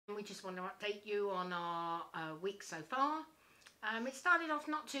we just want to update you on our week so far. It started off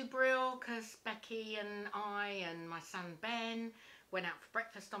not too brilliant because Becky and I and my son Ben went out for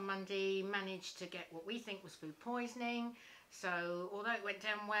breakfast on Monday, managed to get what we think was food poisoning. So although it went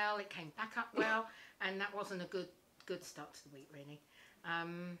down well, it came back up well, and that wasn't a good start to the week really.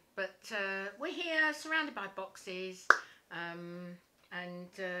 But we're here surrounded by boxes and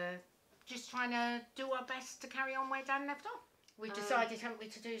just trying to do our best to carry on where Dan left off. We've decided, haven't we,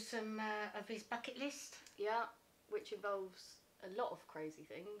 to do some of his bucket list? Yeah, which involves a lot of crazy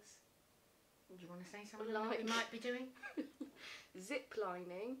things. Do you want to say something like we might be doing? Zip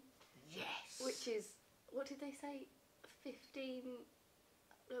lining. Yes. Which is, what did they say?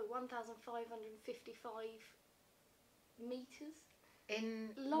 1,555 metres?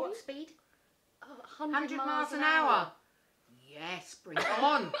 In long? What speed? 100 miles an hour. Yes, bring it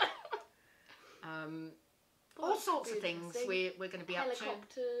on. All sorts of things we're going to be up to.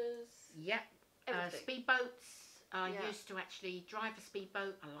 Helicopters. Yep. Speedboats. I used to actually drive a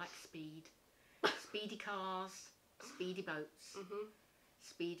speedboat. I like speed. Speedy cars, speedy boats.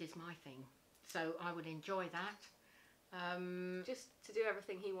 Speed is my thing. So I would enjoy that. Just to do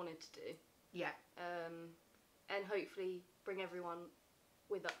everything he wanted to do. Yeah. And hopefully bring everyone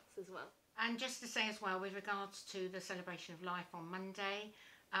with us as well. And just to say as well, with regards to the celebration of life on Monday,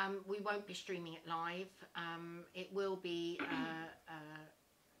 we won't be streaming it live. It will be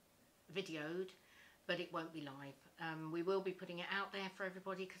videoed, but it won't be live. We will be putting it out there for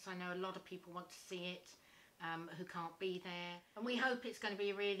everybody because I know a lot of people want to see it who can't be there. And we hope it's going to be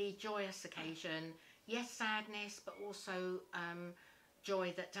a really joyous occasion. Yes, sadness, but also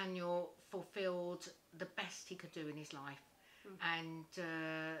joy that Daniel fulfilled the best he could do in his life and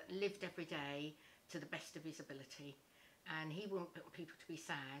lived every day to the best of his ability. And he wouldn't want people to be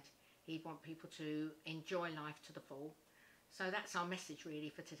sad. He'd want people to enjoy life to the full. So that's our message really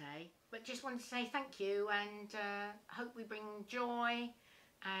for today. But just wanted to say thank you and hope we bring joy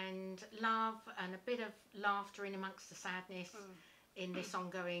and love and a bit of laughter in amongst the sadness in this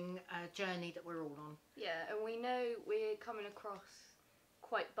ongoing journey that we're all on. Yeah, and we know we're coming across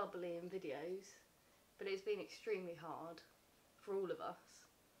quite bubbly in videos, but it's been extremely hard for all of us,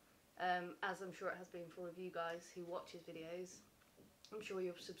 as I'm sure it has been for all of you guys who watch his videos. I'm sure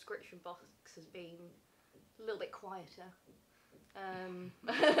your subscription box has been a little bit quieter.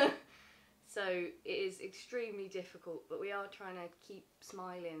 So it is extremely difficult, but we are trying to keep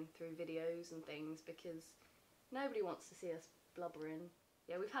smiling through videos and things because nobody wants to see us blubbering.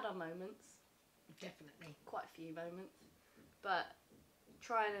 Yeah, we've had our moments. Definitely. Quite a few moments. But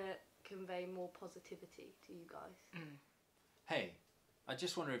trying to convey more positivity to you guys. Hey, I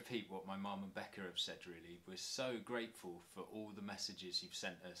just want to repeat what my mum and Becca have said really. We're so grateful for all the messages you've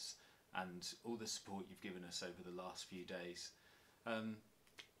sent us and all the support you've given us over the last few days.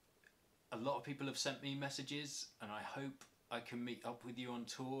 A lot of people have sent me messages and I hope I can meet up with you on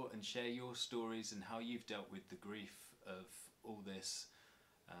tour and share your stories and how you've dealt with the grief of all this.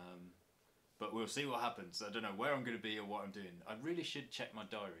 But we'll see what happens. I don't know where I'm going to be or what I'm doing. I really should check my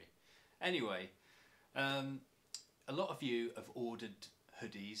diary. Anyway, a lot of you have ordered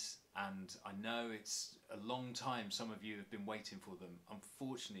hoodies and I know it's a long time some of you have been waiting for them.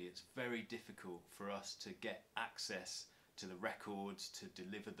 Unfortunately, it's very difficult for us to get access to the records, to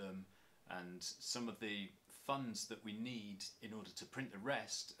deliver them, and some of the funds that we need in order to print the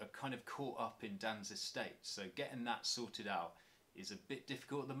rest are kind of caught up in Dan's estate. So getting that sorted out is a bit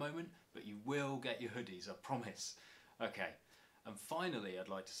difficult at the moment, but you will get your hoodies, I promise. Okay, and finally I'd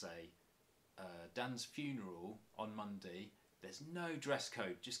like to say, Dan's funeral on Monday, there's no dress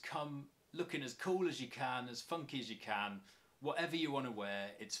code. Just come looking as cool as you can, as funky as you can. Whatever you want to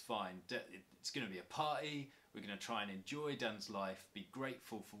wear, it's fine. It's going to be a party. We're going to try and enjoy Dan's life, be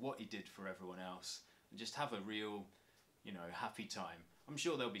grateful for what he did for everyone else, and just have a real, you know, happy time. I'm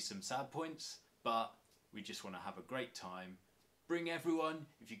sure there'll be some sad points, but we just want to have a great time. Bring everyone.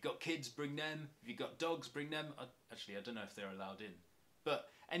 If you've got kids, bring them. If you've got dogs, bring them. Actually, I don't know if they're allowed in. But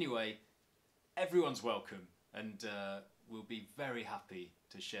anyway, everyone's welcome, and we'll be very happy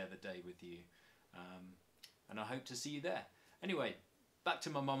to share the day with you. And I hope to see you there. Anyway, back to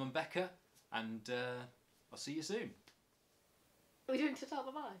my mum and Becca, and I'll see you soon. Are we doing ta-ta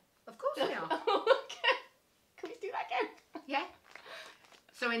bye-bye? Of course we are. Okay. Can we do that again? Yeah.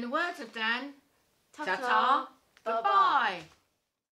 So in the words of Dan, Ta-ta, ta-ta, bye-bye. bye-bye.